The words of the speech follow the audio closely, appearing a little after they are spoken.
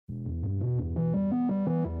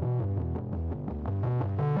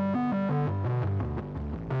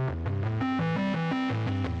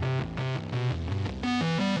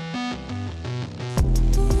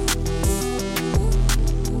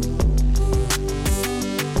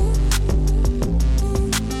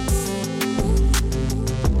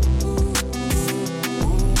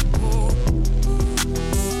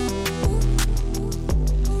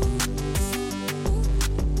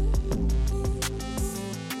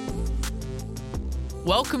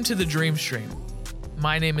Welcome to the Dream Stream.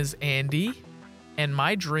 My name is Andy, and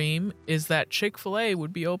my dream is that Chick-fil-A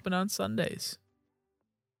would be open on Sundays.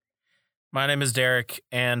 My name is Derek,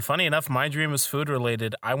 and funny enough, my dream is food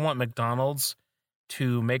related. I want McDonald's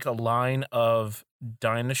to make a line of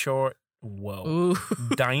dinosaur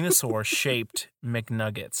shaped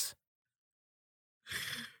McNuggets.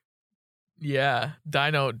 Yeah,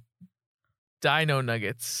 Dino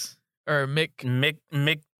Nuggets or McDuggets.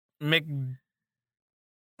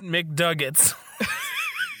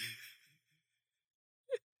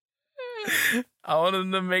 I want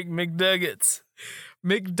them to make McNuggets.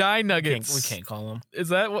 McDinuggets. We can't call them. Is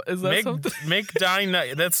that something?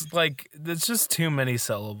 McDinuggets. That's just too many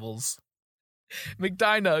syllables.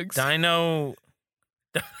 McDinugs.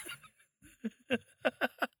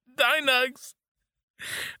 Dinugs.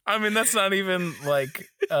 I mean, that's not even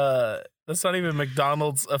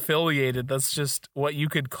McDonald's affiliated. That's just what you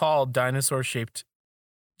could call dinosaur shaped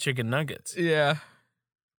chicken nuggets. Yeah.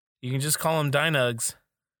 You can just call them Dinugs.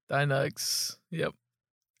 Dinugs. Yep.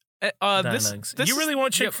 Dinugs. You really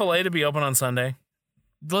want Chick-fil-A to be open on Sunday?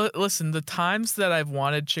 Listen, the times that I've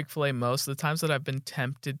wanted Chick-fil-A most, the times that I've been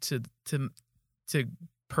tempted to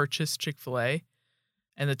purchase Chick-fil-A,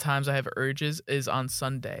 and the times I have urges is on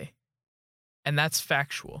Sunday. And that's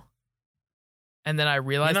factual. And then I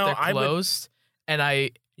realize they're closed, and I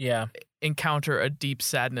encounter a deep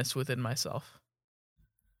sadness within myself.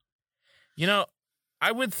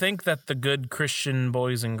 I would think that the good Christian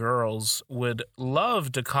boys and girls would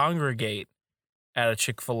love to congregate at a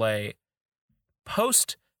Chick-fil-A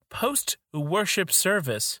post worship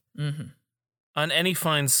service on any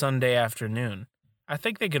fine Sunday afternoon. I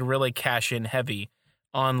think they could really cash in heavy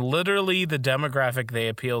on literally the demographic they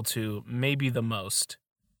appeal to maybe the most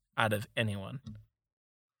out of anyone.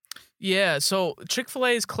 Yeah, so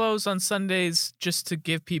Chick-fil-A is closed on Sundays just to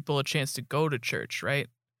give people a chance to go to church, right?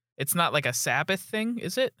 It's not like a Sabbath thing,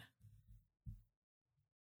 is it?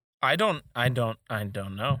 I don't know.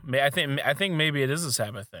 I think maybe it is a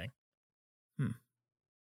Sabbath thing.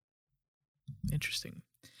 Interesting.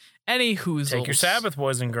 Anywhoozles. Take your Sabbath,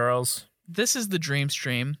 boys and girls. This is the Dream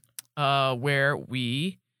Stream, where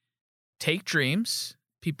we take dreams,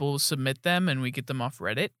 people submit them, and we get them off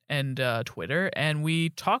Reddit and Twitter, and we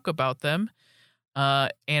talk about them,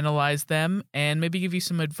 analyze them, and maybe give you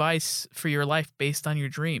some advice for your life based on your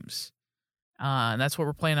dreams. And that's what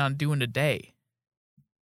we're planning on doing today.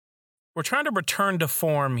 We're trying to return to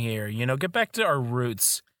form here, get back to our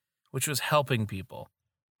roots, which was helping people.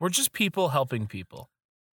 We're just people helping people.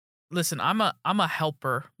 Listen, I'm a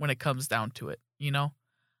helper when it comes down to it,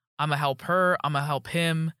 I'm a help her, I'm a help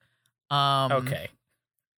him. Okay.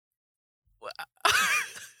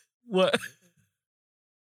 What?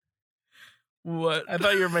 What? I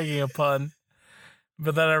thought you were making a pun,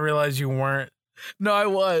 but then I realized you weren't. No, I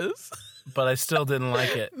was. But I still didn't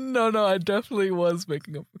like it. No, I definitely was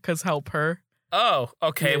making a because help her. Oh,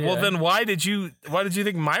 okay. Yeah. Well, then why did you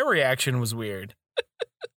think my reaction was weird?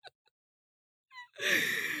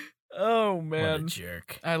 Oh man, what a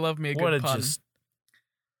jerk! I love me a good pun.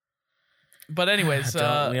 But anyways,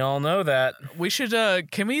 we all know that we should.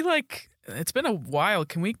 Can we It's been a while.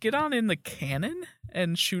 Can we get on in the cannon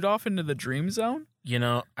and shoot off into the dream zone?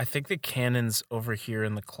 I think the cannon's over here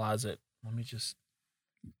in the closet. Let me just.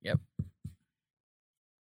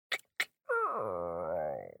 Yep.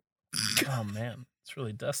 Oh man, it's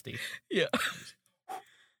really dusty. Yeah.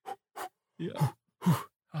 Yeah.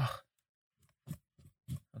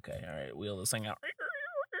 Okay, all right, wheel this thing out.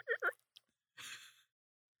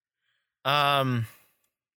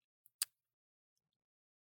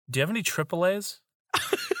 Do you have any AAAs?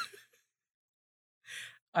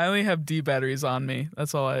 I only have D batteries on me.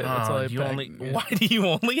 That's all I. That's all I pack. Why do you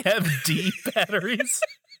only have D batteries?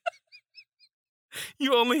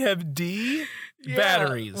 You only have D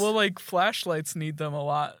batteries. Well, flashlights need them a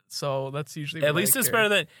lot, so that's usually at least it's better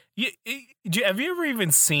than. Have you ever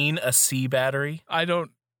even seen a C battery? I don't.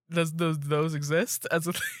 Does those exist as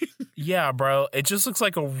a thing? Yeah, bro. It just looks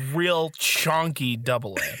like a real chonky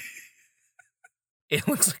AA. It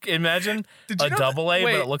looks like, imagine a double A,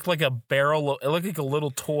 but it looked like a barrel. It looked like a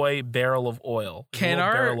little toy barrel of oil. Can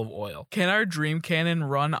our dream cannon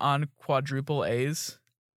run on quadruple A's?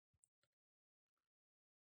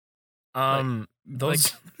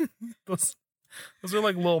 Those are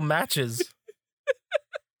like little matches.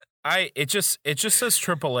 It just says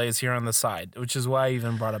triple A's here on the side, which is why I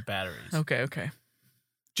even brought up batteries. Okay.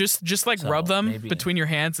 Just rub them between your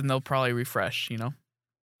hands, and they'll probably refresh.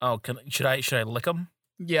 Oh, should I lick them?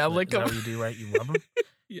 Yeah, lick them. Is that what you do, right? You rub them?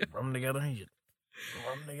 Yeah. Rub them together. You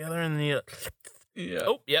rub them together and you... Yeah.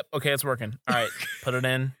 Oh, yep. Okay, it's working. All right, put it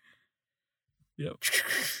in. Yep.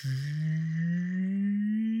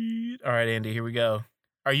 All right, Andy, here we go.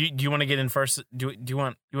 Do you want to get in first? Do you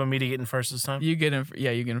want me to get in first this time? You get in. Yeah,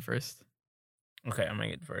 you get in first. Okay, I'm gonna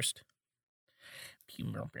get in first.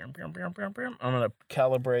 I'm gonna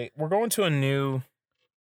calibrate. We're going to a new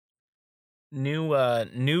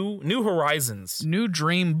horizons. New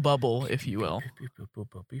dream bubble, if you will. All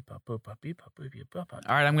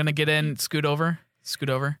right, I'm gonna get in. Scoot over.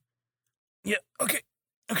 Yeah. Okay.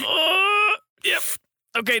 Yep.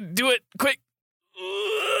 Okay, do it quick.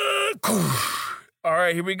 All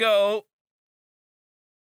right, here we go.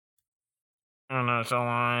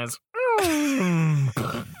 Initialize.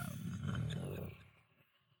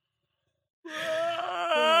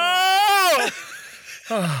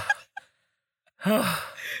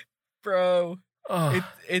 Bro,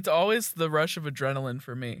 it's always the rush of adrenaline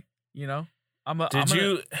for me. You know, I'm an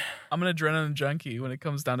adrenaline junkie when it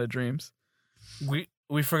comes down to dreams.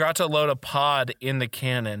 We forgot to load a pod in the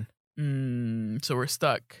cannon. So we're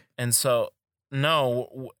stuck. And so,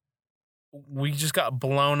 no, we just got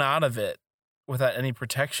blown out of it without any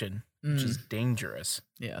protection, which is dangerous.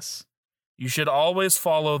 Yes. You should always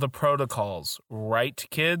follow the protocols, right,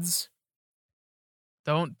 kids?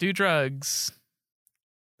 Don't do drugs.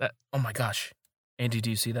 Oh my gosh. Andy, do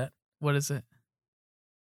you see that? What is it?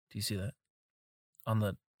 Do you see that?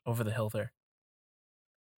 Over the hill there.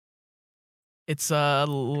 It's a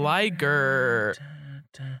liger.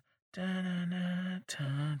 It's a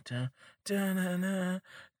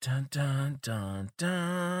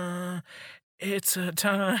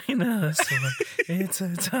dinosaur. It's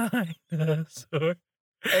a dinosaur.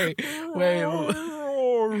 Hey, wait.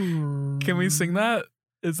 Can we sing that?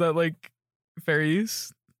 Is that like fair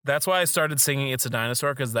use? That's why I started singing It's a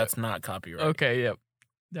Dinosaur, because that's not copyright. Okay, yep.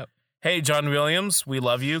 Hey, John Williams, we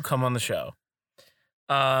love you. Come on the show.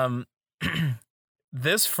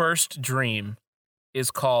 This first dream is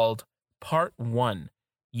called Part 1.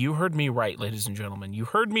 You heard me right, ladies and gentlemen. You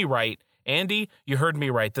heard me right. Andy, you heard me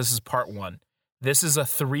right. This is Part 1. This is a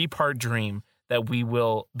 3-part dream that we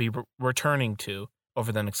will be returning to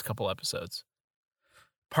over the next couple episodes.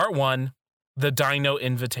 Part 1, the Dino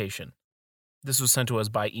Invitation. This was sent to us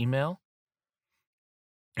by email,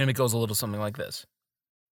 and it goes a little something like this.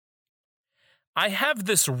 I have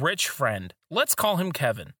this rich friend. Let's call him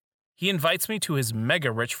Kevin. He invites me to his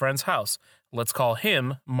mega rich friend's house. Let's call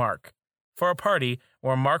him Mark, for a party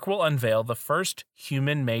where Mark will unveil the first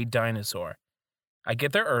human-made dinosaur. I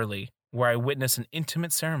get there early, where I witness an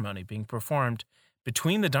intimate ceremony being performed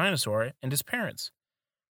between the dinosaur and his parents.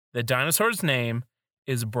 The dinosaur's name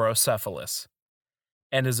is Brocephalus,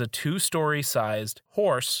 and is a 2-story sized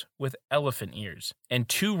horse with elephant ears and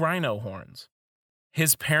 2 rhino horns.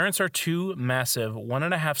 His parents are 2 massive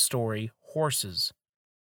 1.5-story horses.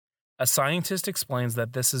 A scientist explains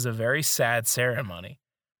that this is a very sad ceremony.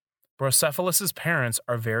 Brocephalus' parents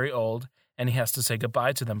are very old, and he has to say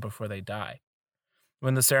goodbye to them before they die.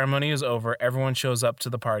 When the ceremony is over, everyone shows up to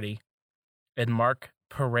the party, and Mark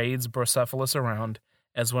parades Brocephalus around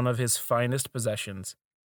as one of his finest possessions.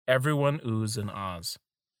 Everyone oohs and ahs.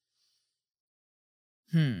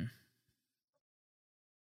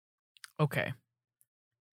 Okay.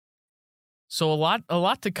 So a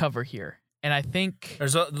lot to cover here, and I think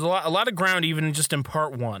there's a lot of ground even just in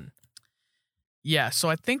Part 1. Yeah, so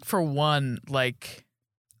I think for one, like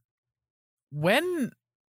when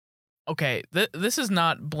this is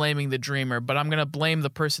not blaming the dreamer, but I'm gonna blame the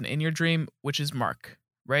person in your dream, which is Mark,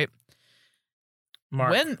 right?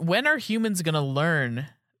 Mark. When are humans gonna learn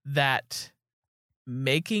that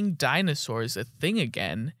making dinosaurs a thing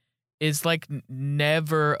again is like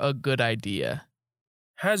never a good idea?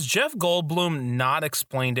 Has Jeff Goldblum not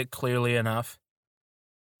explained it clearly enough?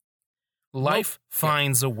 Life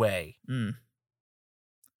finds a way.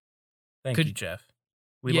 Thank you, Jeff.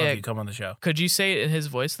 We love you. Come on the show. Could you say it in his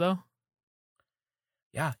voice, though?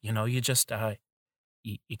 Yeah, you just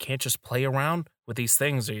you can't just play around with these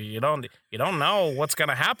things. You don't know what's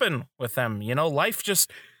gonna happen with them. Life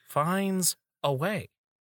just finds a way.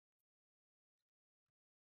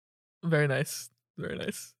 Very nice. Very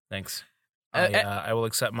nice. Thanks. I will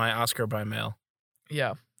accept my Oscar by mail.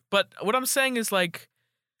 Yeah. But what I'm saying is, like,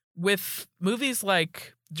 with movies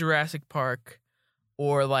like Jurassic Park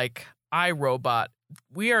or like iRobot,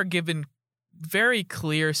 we are given very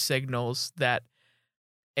clear signals that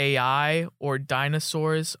AI or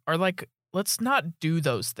dinosaurs are like, let's not do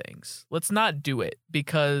those things. Let's not do it,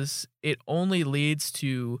 because it only leads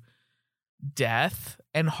to death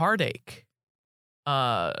and heartache.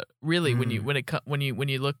 Really, when you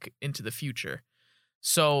look into the future.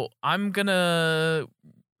 So I'm gonna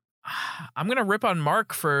rip on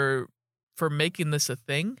Mark for making this a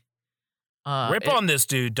thing. Rip on this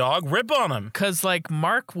dude, dog. Rip on him. Cause like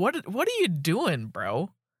Mark, what are you doing, bro?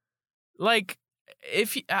 Like,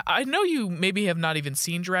 I know you maybe have not even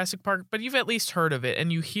seen Jurassic Park, but you've at least heard of it,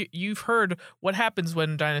 and you've heard what happens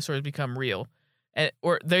when dinosaurs become real,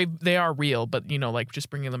 or they are real, but like just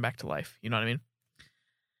bringing them back to life. You know what I mean?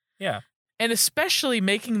 Yeah. And especially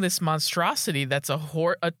making this monstrosity that's a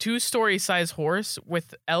 2-story size horse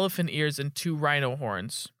with elephant ears and 2 rhino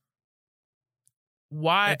horns.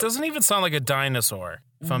 Why? It doesn't even sound like a dinosaur,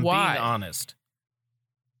 if I'm being honest.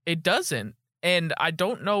 It doesn't. And I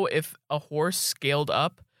don't know if a horse scaled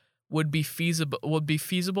up would be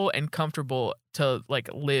feasible and comfortable to like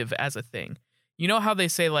live as a thing. You know how they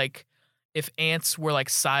say like if ants were like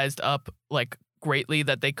sized up like greatly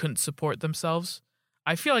that they couldn't support themselves?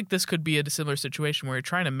 I feel like this could be a similar situation where you're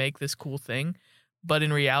trying to make this cool thing, but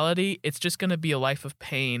in reality, it's just going to be a life of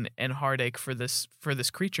pain and heartache for this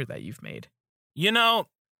creature that you've made.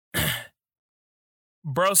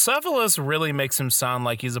 Brocephalus really makes him sound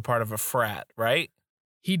like he's a part of a frat, right?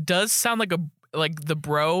 He does sound like the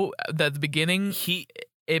bro at the beginning.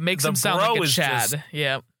 It makes him sound like a Chad.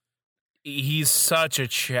 Yeah. He's such a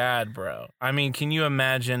Chad, bro. I mean, can you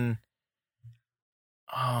imagine?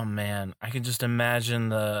 Oh man, I can just imagine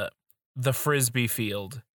the frisbee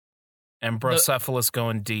field and Brocephalus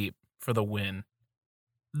going deep for the win.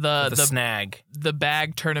 The snag. The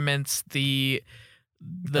bag tournaments, the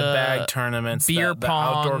bag tournaments, beer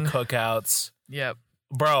pong, the outdoor cookouts. Yep.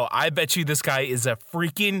 Bro, I bet you this guy is a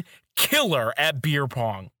freaking killer at beer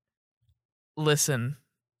pong. Listen,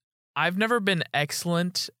 I've never been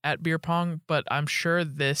excellent at beer pong, but I'm sure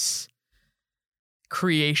this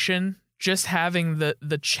creation, just having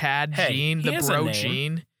the Chad gene, the bro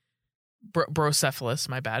gene, Brocephalus,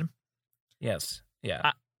 my bad. Yes.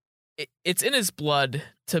 Yeah. It's in his blood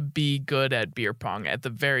to be good at beer pong at the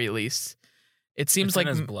very least. It seems it's like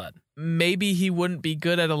in his blood. Maybe he wouldn't be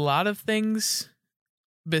good at a lot of things.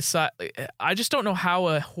 I just don't know how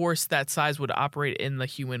a horse that size would operate in the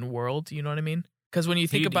human world. You know what I mean? Because when you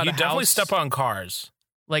think about a house, definitely step on cars.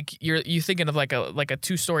 Like you thinking of like a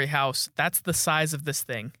 2-story house. That's the size of this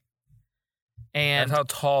thing. And that's how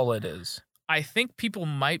tall it is. I think people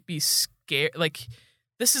might be scared. Like,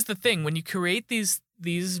 this is the thing. When you create these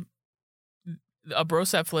a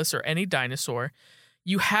Brocephalus or any dinosaur,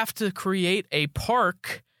 you have to create a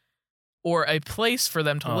park or a place for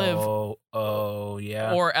them to live. Oh,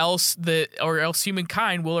 yeah. Or else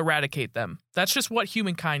humankind will eradicate them. That's just what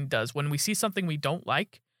humankind does. When we see something we don't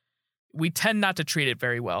like, we tend not to treat it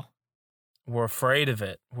very well. We're afraid of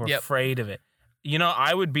it. We're afraid of it.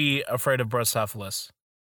 I would be afraid of Brocephalus.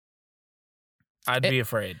 I'd be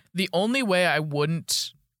afraid. The only way I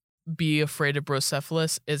wouldn't be afraid of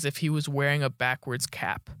Brocephalus is if he was wearing a backwards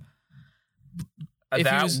cap.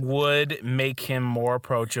 That would make him more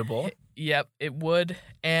approachable. Yep, it would.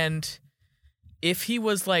 And if he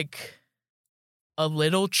was like a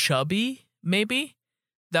little chubby, maybe,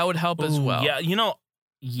 that would help as well.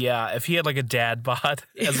 Yeah, if he had like a dad bod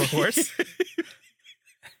as a horse.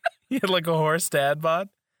 He had like a horse dad bod.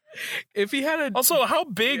 If he had Also, how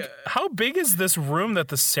big is this room that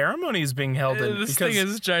the ceremony is being held in? This thing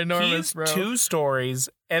is ginormous, bro. He's 2 stories,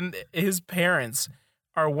 and his parents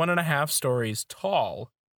are 1.5 stories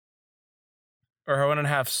tall. Or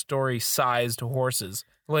 1.5 story sized horses.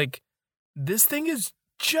 Like, this thing is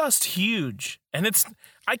just huge. And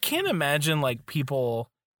I can't imagine like people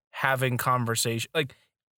having conversation. Like,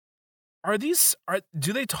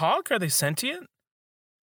 do they talk? Are they sentient?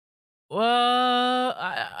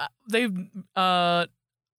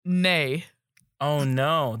 Nay. Oh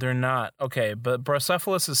no, they're not. Okay, but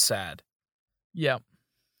Brocephalus is sad. Yeah.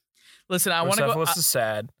 Listen, Brocephalus is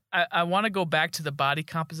sad. I want to go back to the body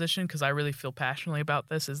composition because I really feel passionately about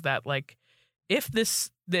this. Is that like, if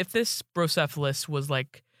this Brocephalus was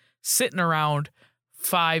like sitting around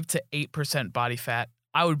 5 to 8% body fat,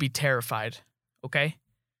 I would be terrified. Okay,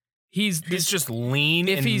 he's just lean.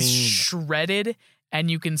 If and he's mean. shredded,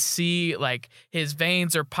 and you can see like his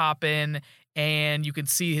veins are popping, and you can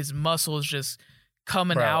see his muscles just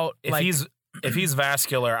coming out. If he's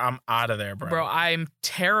vascular, I'm out of there, bro. Bro, I'm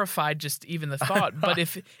terrified just even the thought. But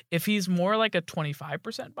if he's more like a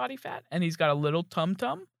 25% body fat and he's got a little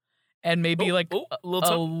tum-tum and maybe a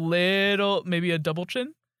little, maybe a double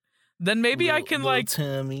chin, then maybe I can like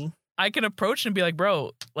tummy. I can approach and be like,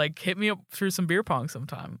 bro, like hit me up through some beer pong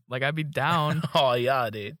sometime. Like I'd be down. Oh yeah,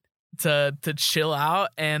 dude. To chill out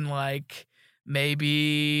and like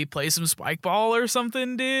maybe play some spike ball or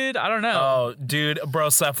something, dude. I don't know. Oh, dude,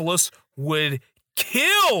 Brocephalus would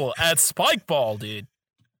kill at spike ball, dude.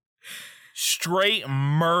 Straight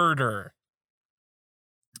murder.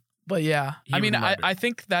 But yeah, He I mean, remembered. I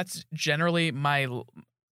think that's generally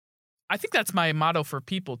I think that's my motto for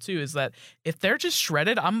people too, is that if they're just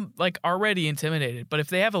shredded, I'm like already intimidated. But if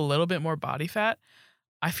they have a little bit more body fat,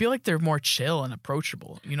 I feel like they're more chill and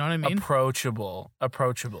approachable. You know what I mean? Approachable.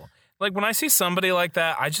 Like when I see somebody like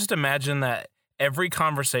that, I just imagine that every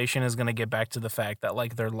conversation is going to get back to the fact that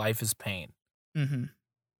like their life is pain. Mm-hmm.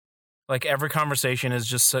 Like every conversation is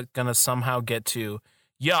just going to somehow get to,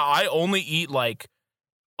 yeah, I only eat like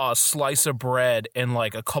a slice of bread and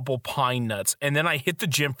like a couple pine nuts, and then I hit the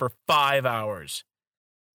gym for 5 hours.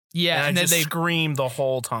 Yeah, and I then just scream the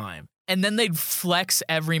whole time. And then they'd flex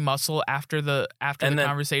every muscle after the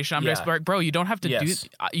conversation. I'm just like, bro, you don't have to do.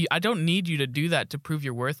 I don't need you to do that to prove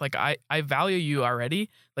your worth. Like I value you already.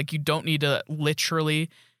 Like you don't need to literally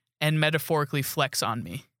and metaphorically flex on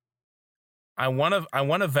me. I want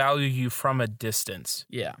to value you from a distance.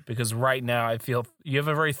 Yeah, because right now I feel you have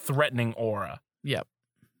a very threatening aura. Yep.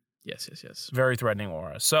 Yes. Very threatening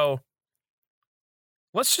aura. So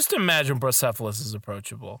let's just imagine Brocephalus is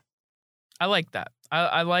approachable. I like that.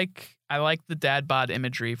 I like the dad bod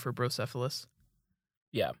imagery for Brocephalus.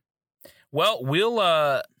 Yeah. Well,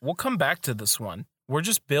 we'll come back to this one. We're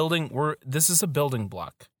just building. This is a building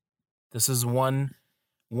block. This is one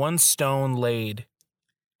stone laid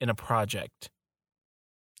in a project.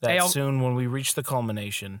 That soon, when we reach the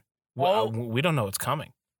culmination, we don't know what's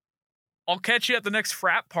coming. I'll catch you at the next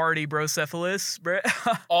frat party, Brocephalus.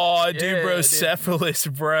 Oh, dude,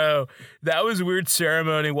 Brocephalus, bro. That was a weird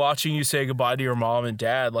ceremony watching you say goodbye to your mom and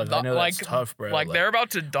dad. Like, I know that's tough, bro. Like they're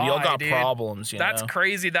about to die, we all got dude. problems, That's know?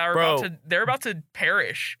 crazy. They're about to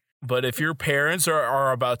perish. But if your parents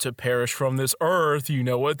are about to perish from this earth, you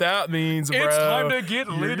know what that means, bro. It's time to get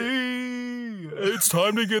litty. It's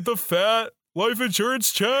time to get the fat life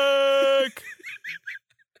insurance check.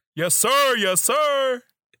 Yes, sir. Yes, sir.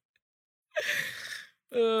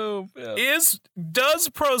 Oh, man. Does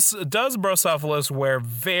Brocephalus wear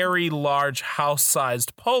very large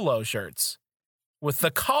house-sized polo shirts with the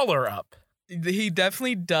collar up? He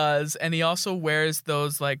definitely does, and he also wears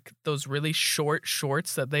those really short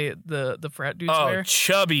shorts that the frat dudes wear. Oh,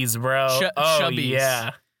 chubbies, bro. Chubbies.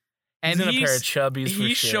 Yeah. And he's in a pair of chubbies for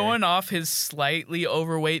he's sure. showing off his slightly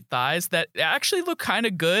overweight thighs that actually look kind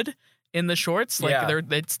of good in the shorts. Like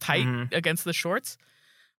it's tight against the shorts.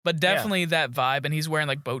 But definitely that vibe, and he's wearing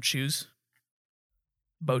like boat shoes.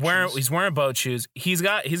 He's wearing boat shoes. He's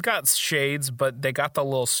got shades, but they got the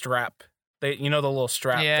little strap. The little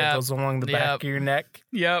strap that goes along the back of your neck.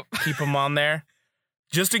 Yep. Keep them on there,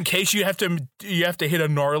 just in case you have to hit a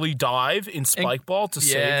gnarly dive in spike ball to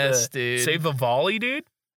save the volley, dude.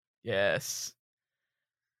 Yes.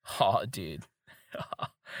 Oh, dude,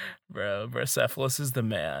 bro, Brocephalus is the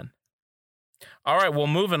man. All right, well,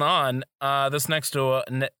 moving on. This next to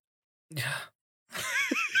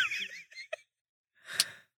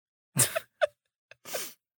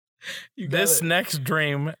this next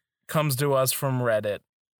dream comes to us from Reddit. It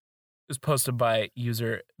was posted by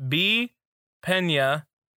user B Pena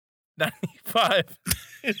 95.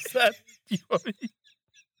 Is that you?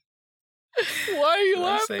 Why are you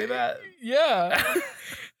laughing? Say that? Yeah.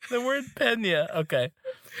 The word Pena. Okay.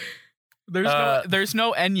 There's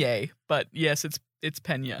no Enye, but yes, it's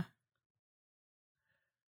Pena.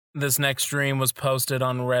 This next stream was posted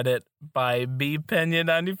on Reddit by B Pena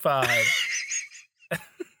 95.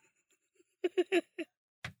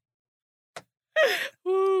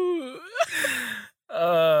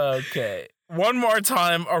 Okay. One more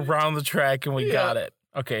time around the track and we got it.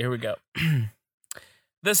 Okay, here we go.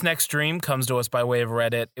 This next stream comes to us by way of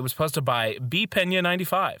Reddit. It was posted by B Pena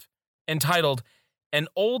 95, entitled "An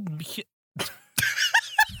Old."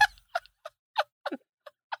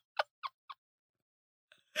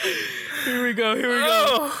 Here we go.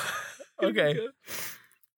 Oh, okay.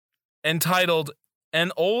 Entitled,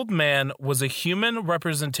 "An old man was a human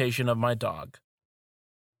representation of my dog.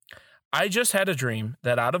 I just had a dream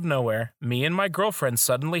that out of nowhere, me and my girlfriend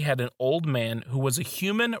suddenly had an old man who was a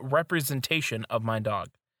human representation of my dog.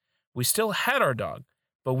 We still had our dog,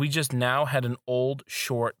 but we just now had an old,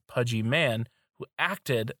 short, pudgy man who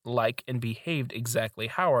acted like and behaved exactly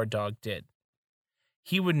how our dog did.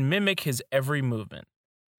 He would mimic his every movement.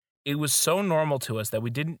 It was so normal to us that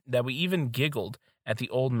we even giggled at the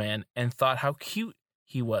old man and thought how cute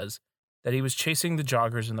he was that he was chasing the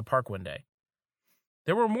joggers in the park one day.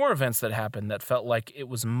 There were more events that happened that felt like it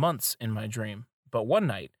was months in my dream, but one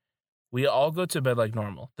night, we all go to bed like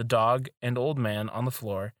normal, the dog and old man on the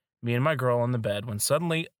floor, me and my girl on the bed, when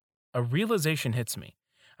suddenly a realization hits me.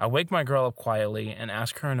 I wake my girl up quietly and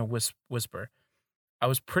ask her in a whisper. I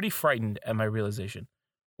was pretty frightened at my realization.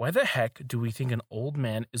 Why the heck do we think an old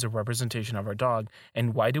man is a representation of our dog?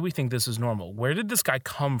 And why do we think this is normal? Where did this guy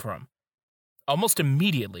come from? Almost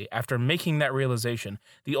immediately after making that realization,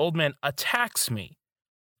 the old man attacks me.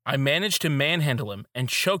 I managed to manhandle him and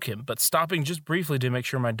choke him, but stopping just briefly to make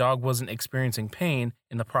sure my dog wasn't experiencing pain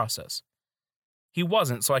in the process. He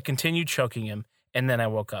wasn't, so I continued choking him, and then I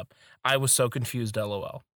woke up. I was so confused,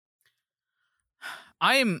 LOL.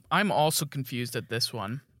 I'm also confused at this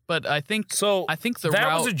one, but I think the that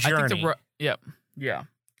route was a journey. Yeah.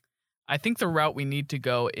 I think the route we need to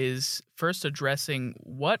go is first addressing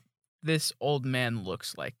what this old man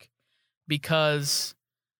looks like, because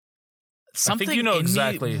something I think you know in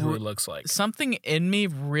exactly me, who he looks like. Something in me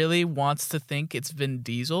really wants to think it's Vin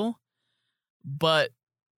Diesel, but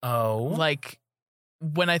like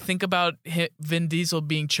when I think about Vin Diesel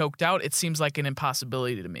being choked out, it seems like an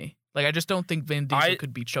impossibility to me. Like, I just don't think Vin Diesel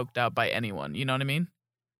could be choked out by anyone. You know what I mean?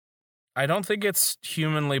 I don't think it's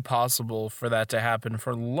humanly possible for that to happen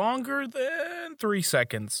for longer than 3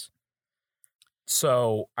 seconds.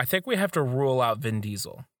 So I think we have to rule out Vin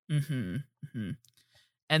Diesel. Mm-hmm. Mm-hmm.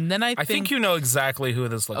 And then I think you know exactly who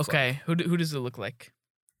this looks like. Okay, who does it look like?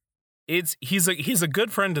 He's a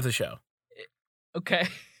good friend to the show. Okay.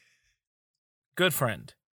 Good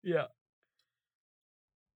friend. Yeah.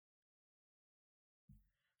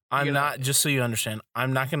 I'm not, just so you understand,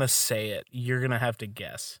 I'm not going to say it. You're going to have to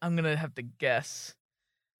guess. I'm going to have to guess.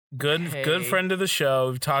 Good friend of the show.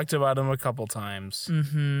 We've talked about him a couple times.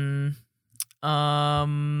 Mm-hmm.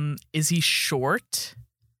 Is he short?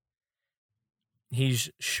 He's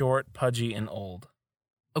short, pudgy, and old.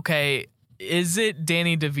 Okay. Is it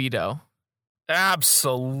Danny DeVito?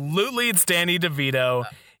 Absolutely, it's Danny DeVito.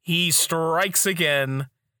 He strikes again.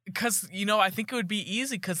 Because, I think it would be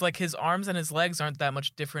easy because, like, his arms and his legs aren't that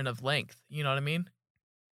much different of length. You know what I mean?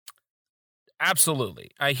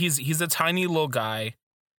 Absolutely. He's a tiny little guy.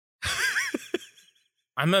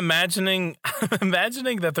 I'm imagining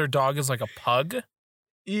that their dog is like a pug.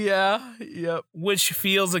 Yeah. Yep. Which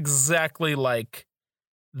feels exactly like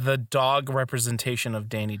the dog representation of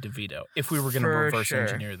Danny DeVito. If we were going to reverse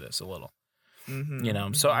engineer this a little,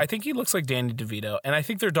 So I think he looks like Danny DeVito, and I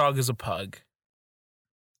think their dog is a pug.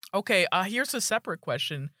 Okay. Here's a separate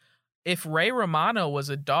question: if Ray Romano was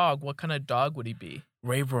a dog, what kind of dog would he be?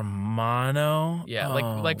 Ray Romano? Yeah,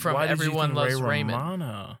 like from Everyone Loves Raymond.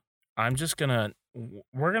 Romano?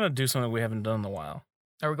 We're gonna do something we haven't done in a while.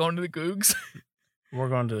 Are we going to the Googs? We're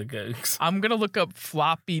going to the Googs. I'm gonna look up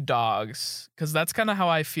floppy dogs because that's kind of how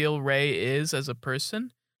I feel Ray is as a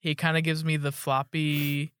person. He kind of gives me the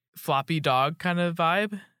floppy dog kind of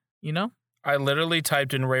vibe, I literally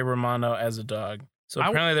typed in Ray Romano as a dog. So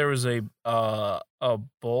apparently there was a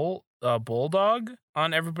bulldog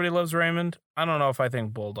on Everybody Loves Raymond. I don't know if I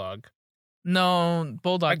think bulldog. No,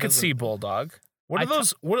 bulldog. I could see bulldog. What are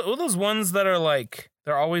those? What are those ones that are like?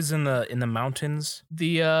 They're always in the mountains.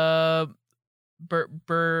 The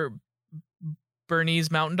Bernese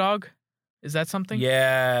Mountain Dog. Is that something?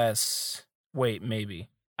 Yes. Wait, maybe.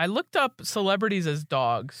 I looked up celebrities as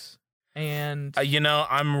dogs, and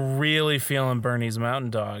I'm really feeling Bernese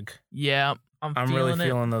Mountain Dog. Yeah, I'm really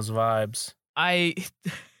feeling those vibes. Oh,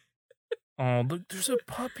 look, there's a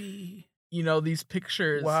puppy. These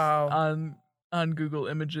pictures. Wow. On Google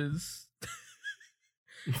Images.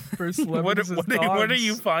 For celebrities as dogs what are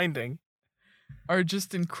you finding? Are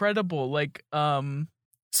just incredible. Like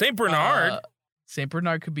St. Bernard. St.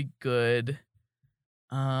 Bernard could be good.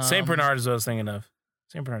 St. Bernard is what I was thinking of.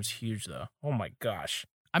 St. Bernard's huge though. Oh my gosh.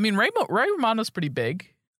 I mean, Ray Romano's pretty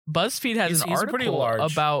big. BuzzFeed has an article pretty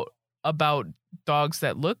large. about dogs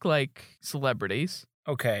that look like celebrities.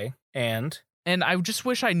 Okay, and I just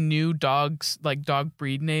wish I knew dogs, like dog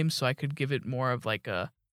breed names, so I could give it more of like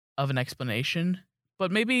of an explanation.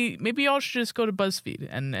 But maybe y'all should just go to BuzzFeed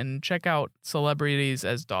and check out celebrities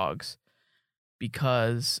as dogs,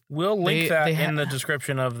 because we'll link that in the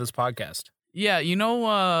description of this podcast. Yeah,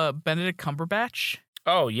 Benedict Cumberbatch.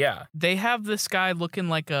 Oh yeah, they have this guy looking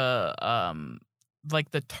like like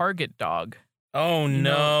the Target dog. Oh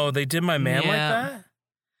no, they did my man like that?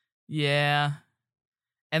 Yeah.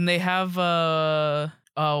 And they have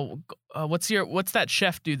what's that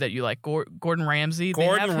chef dude that you like? Gordon Ramsay?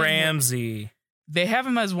 Gordon Ramsay. They have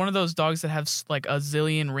him as one of those dogs that have like a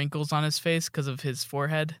zillion wrinkles on his face because of his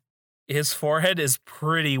forehead. His forehead is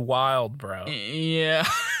pretty wild, bro. Yeah.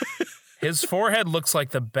 His forehead looks like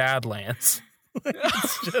the Badlands.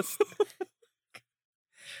 It's just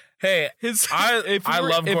Hey, I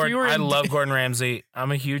love Gordon. I love Gordon Ramsay.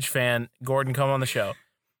 I'm a huge fan. Gordon, come on the show.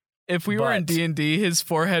 If we were in D&D, his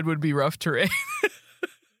forehead would be rough terrain.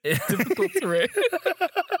 Difficult terrain.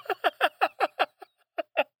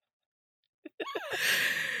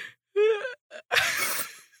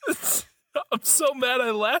 I'm so mad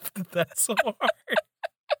I laughed at that so hard.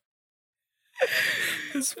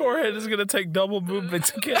 His forehead is going to take double movement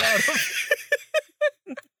to get out of.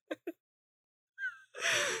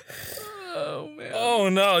 Oh, man. Oh,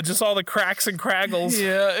 no. Just all the cracks and craggles.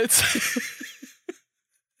 Yeah, it's...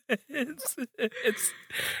 it's.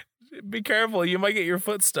 Be careful. You might get your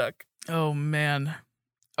foot stuck. Oh, man.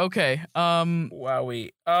 Okay.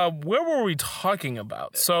 Wowie. Where were we talking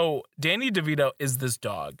about? So, Danny DeVito is this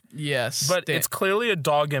dog. Yes. But it's clearly a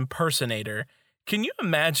dog impersonator. Can you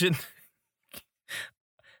imagine...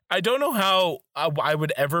 I don't know how I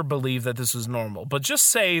would ever believe that this was normal, but just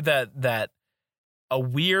say that a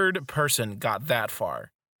weird person got that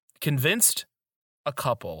far, convinced a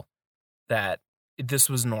couple that this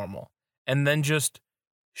was normal, and then just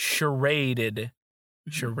paraded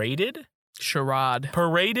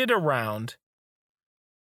around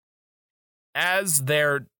as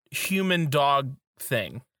their human dog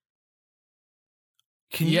thing.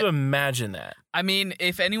 Can you imagine that? I mean,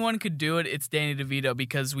 if anyone could do it, it's Danny DeVito,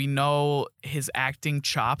 because we know his acting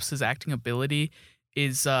chops, his acting ability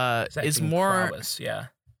is more prowess, yeah.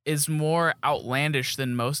 Is more outlandish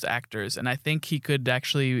than most actors, and I think he could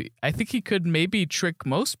maybe trick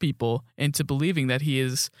most people into believing that he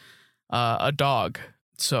is a dog.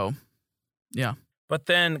 So, yeah. But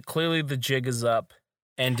then clearly the jig is up.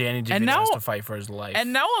 And Danny DeVito has to fight for his life.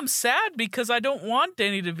 And now I'm sad because I don't want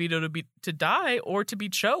Danny DeVito to die or to be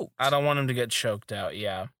choked. I don't want him to get choked out.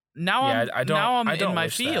 Yeah. Now I'm in my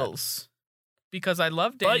feels because I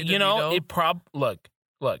love Danny DeVito. But you know,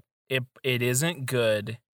 it isn't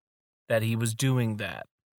good that he was doing that.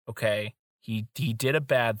 Okay, he did a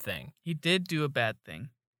bad thing. He did do a bad thing.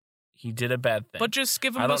 He did a bad thing. But just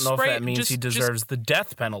give him I don't a know spray. if that means he deserves the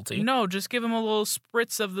death penalty. No, just give him a little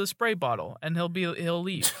spritz of the spray bottle, and he'll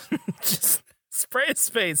leave. Just spray his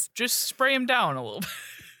face. Just spray him down a little bit.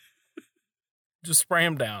 Just spray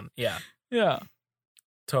him down. Yeah. Yeah.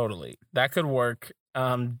 Totally. That could work.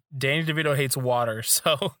 Danny DeVito hates water,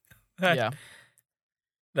 so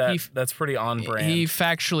that's pretty on brand. He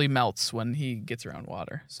factually melts when he gets around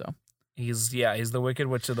water. So he's the Wicked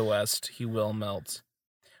Witch of the West. He will melt.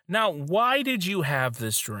 Now, why did you have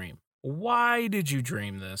this dream? Why did you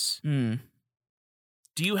dream this? Do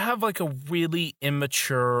you have like a really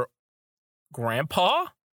immature grandpa?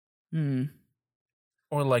 Or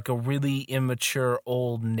like a really immature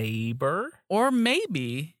old neighbor? Or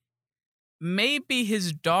maybe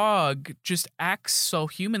his dog just acts so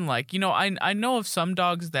human-like. You know, I know of some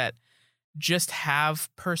dogs that just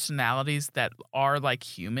have personalities that are like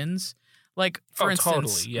humans. Like, for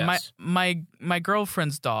instance, totally, yes. my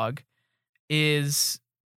girlfriend's dog is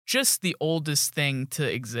just the oldest thing to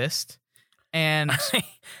exist, and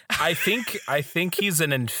I think he's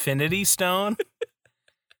an infinity stone.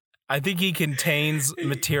 I think he contains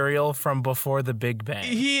material from before the Big Bang.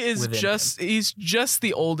 He's just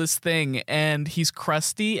the oldest thing, and he's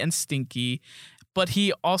crusty and stinky, but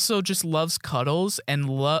he also just loves cuddles and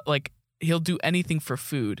he'll do anything for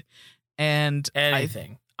food, and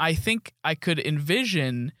anything. I think I could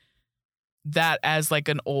envision that as like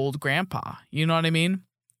an old grandpa. You know what I mean?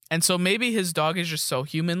 And so maybe his dog is just so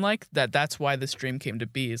human-like that's why this dream came to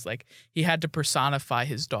be, is like he had to personify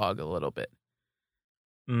his dog a little bit.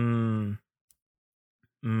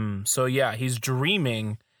 So yeah, he's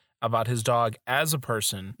dreaming about his dog as a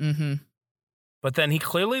person. Mm-hmm. But then he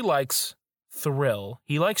clearly likes thrill.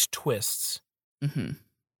 He likes twists. Mm-hmm.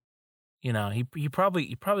 You know, he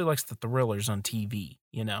probably likes the thrillers on TV,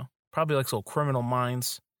 you know? Probably likes little Criminal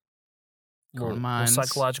Minds. Little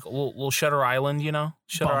psychological, little Shutter Island, you know?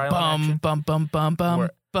 Shutter Island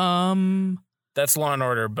action. That's Law and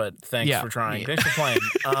Order, but thanks for trying. Thanks for playing.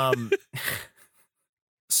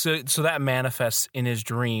 So that manifests in his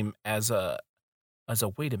dream as a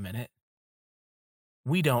wait a minute.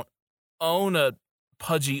 We don't own a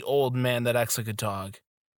pudgy old man that acts like a dog.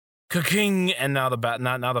 Ka-king, and now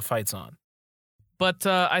the fight's on. But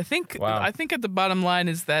I think at the bottom line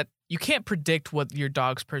is that you can't predict what your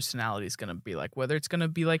dog's personality is going to be like, whether it's going to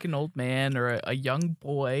be like an old man or a young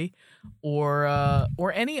boy or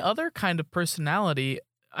any other kind of personality.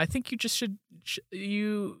 I think you just should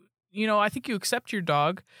I think you accept your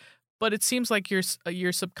dog, but it seems like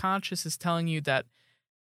your subconscious is telling you that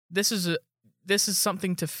this is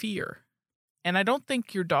something to fear. And I don't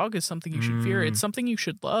think your dog is something you should fear. It's something you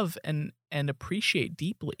should love and appreciate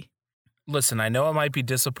deeply. Listen, I know it might be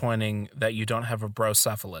disappointing that you don't have a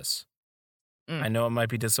brocephalus. I know it might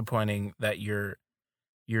be disappointing that your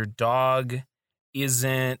dog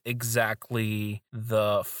isn't exactly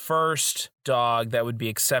the first dog that would be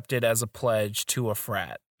accepted as a pledge to a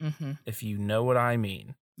frat, if you know what I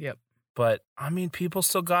mean. Yep. But, I mean, people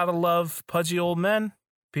still gotta love pudgy old men.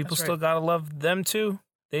 People That's still right. gotta love them, too.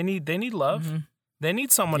 They need love. Mhm. They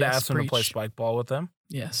need someone to Yes, ask them to play preach. spike ball with them.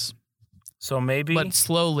 Yes. So maybe But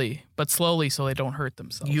slowly so they don't hurt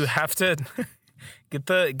themselves. you have to get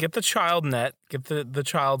the child net, get the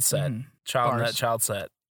child set, Mhm. child net, Bars. child set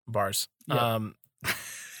bars. Yep.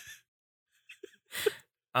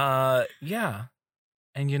 Yeah.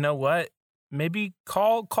 And you know what? Maybe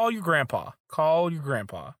call your grandpa. Call your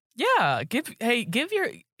grandpa. Yeah, give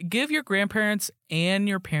your grandparents and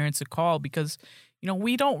your parents a call, because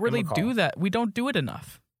we don't really call. do that. We don't do it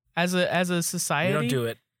enough as a society. We don't do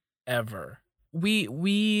it ever.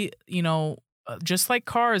 We just like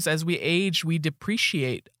cars, as we age, we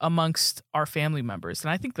depreciate amongst our family members,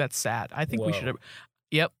 and I think that's sad. I think we should. Whoa.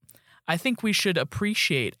 Yep, I think we should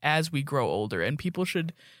appreciate as we grow older, and people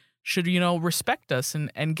should respect us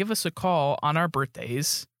and give us a call on our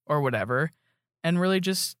birthdays or whatever, and really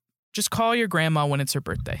just call your grandma when it's her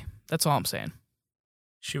birthday. That's all I'm saying.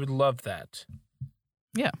 She would love that.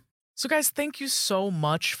 Yeah. So guys, thank you so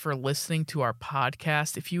much for listening to our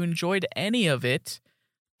podcast. If you enjoyed any of it,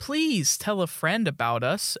 please tell a friend about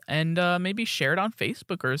us and maybe share it on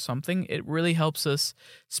Facebook or something. It really helps us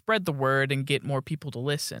spread the word and get more people to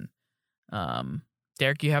listen.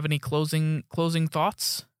 Derek, you have any closing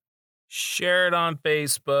thoughts? Share it on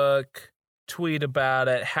Facebook, tweet about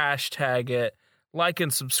it, hashtag it, like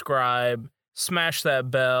and subscribe, smash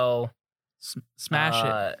that bell. Smash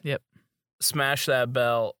it. Yep. Smash that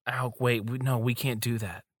bell. Oh, wait. We can't do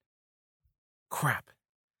that. Crap.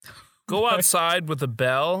 Go outside with a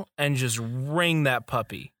bell and just ring that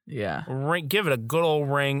puppy. Yeah. Give it a good old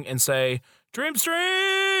ring and say, "Dream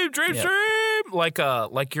stream, dream Yep. stream,"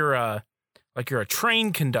 like you're a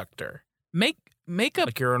train conductor. Make a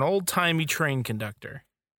Like you're an old timey train conductor.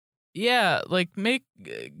 Yeah,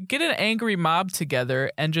 get an angry mob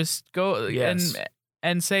together and just go Yes.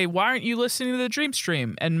 and say, "Why aren't you listening to the Dream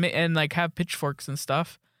Stream?" and like have pitchforks and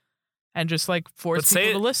stuff, and just like force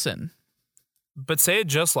people to listen. But say it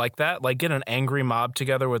just like that. Like, get an angry mob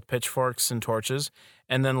together with pitchforks and torches,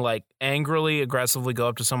 and then like angrily, aggressively go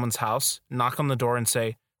up to someone's house, knock on the door, and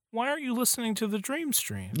say, "Why aren't you listening to the Dream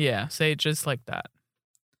Stream?" Yeah, say it just like that.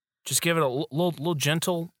 Just give it a little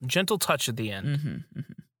gentle touch at the end. Mm-hmm.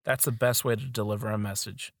 That's the best way to deliver a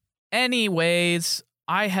message. Anyways,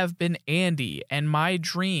 I have been Andy, and my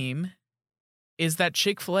dream is that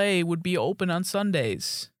Chick-fil-A would be open on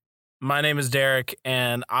Sundays. My name is Derek,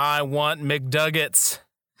 and I want McDuggets.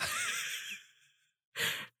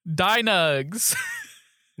 Dinugs.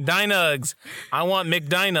 Dinugs. I want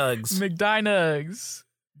McDinugs. McDinugs.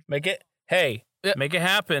 Make it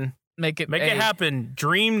happen. Make it happen.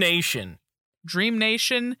 Dream Nation. Dream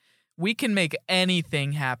Nation, we can make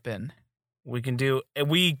anything happen. We can do if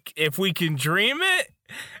we can dream it,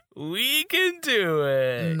 we can do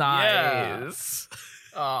it. Nice.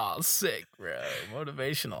 Yeah. Oh, sick, bro.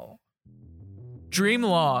 Motivational. Dream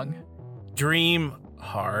long. Dream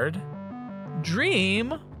hard.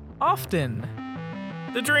 Dream often.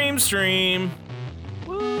 The Dream Stream.